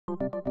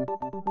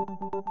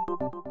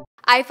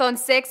iPhone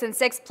 6 and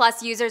 6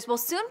 Plus users will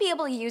soon be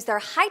able to use their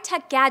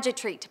high-tech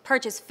gadgetry to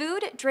purchase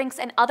food, drinks,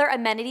 and other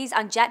amenities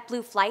on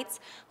JetBlue flights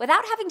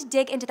without having to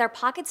dig into their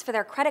pockets for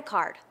their credit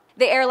card.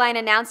 The airline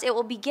announced it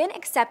will begin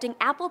accepting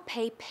Apple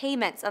Pay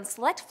payments on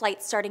select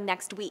flights starting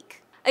next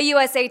week. A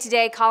USA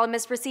Today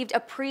columnist received a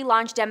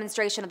pre-launch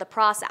demonstration of the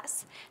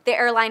process. The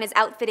airline is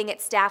outfitting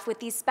its staff with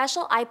these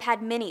special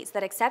iPad minis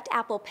that accept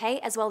Apple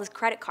Pay as well as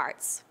credit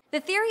cards. The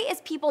theory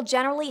is people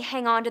generally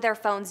hang on to their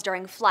phones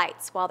during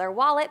flights, while their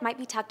wallet might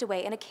be tucked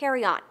away in a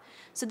carry-on.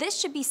 So this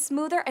should be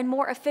smoother and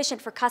more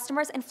efficient for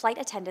customers and flight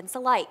attendants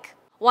alike.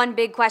 One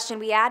big question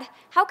we had: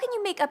 how can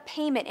you make a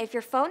payment if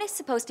your phone is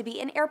supposed to be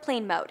in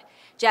airplane mode?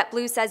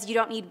 JetBlue says you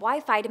don't need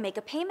Wi-Fi to make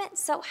a payment,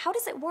 so how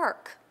does it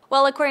work?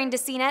 Well, according to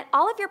CNET,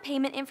 all of your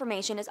payment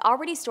information is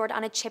already stored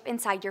on a chip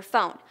inside your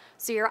phone,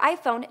 so your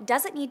iPhone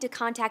doesn't need to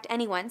contact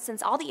anyone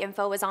since all the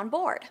info is on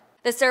board.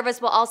 The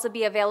service will also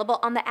be available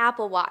on the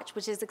Apple Watch,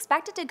 which is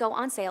expected to go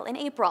on sale in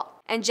April.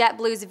 And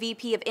JetBlue's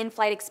VP of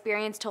In-Flight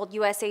Experience told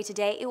USA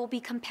Today it will be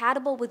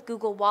compatible with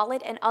Google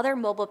Wallet and other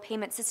mobile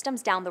payment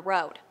systems down the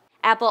road.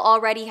 Apple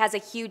already has a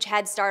huge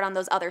head start on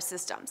those other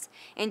systems.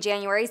 In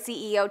January,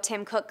 CEO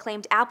Tim Cook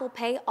claimed Apple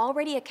Pay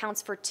already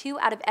accounts for 2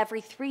 out of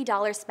every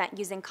 $3 spent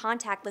using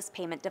contactless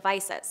payment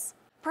devices.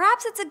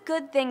 Perhaps it's a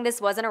good thing this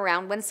wasn't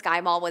around when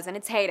SkyMall was in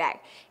its heyday.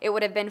 It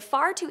would have been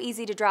far too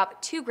easy to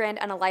drop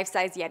 $2,000 on a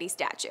life-size Yeti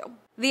statue.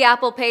 The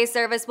Apple Pay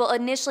service will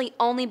initially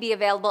only be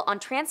available on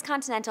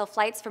transcontinental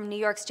flights from New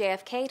York's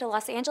JFK to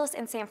Los Angeles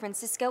and San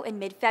Francisco in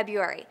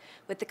mid-February,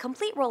 with the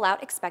complete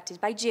rollout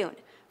expected by June.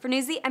 For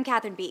Newsy, I'm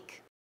Catherine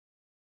Beek.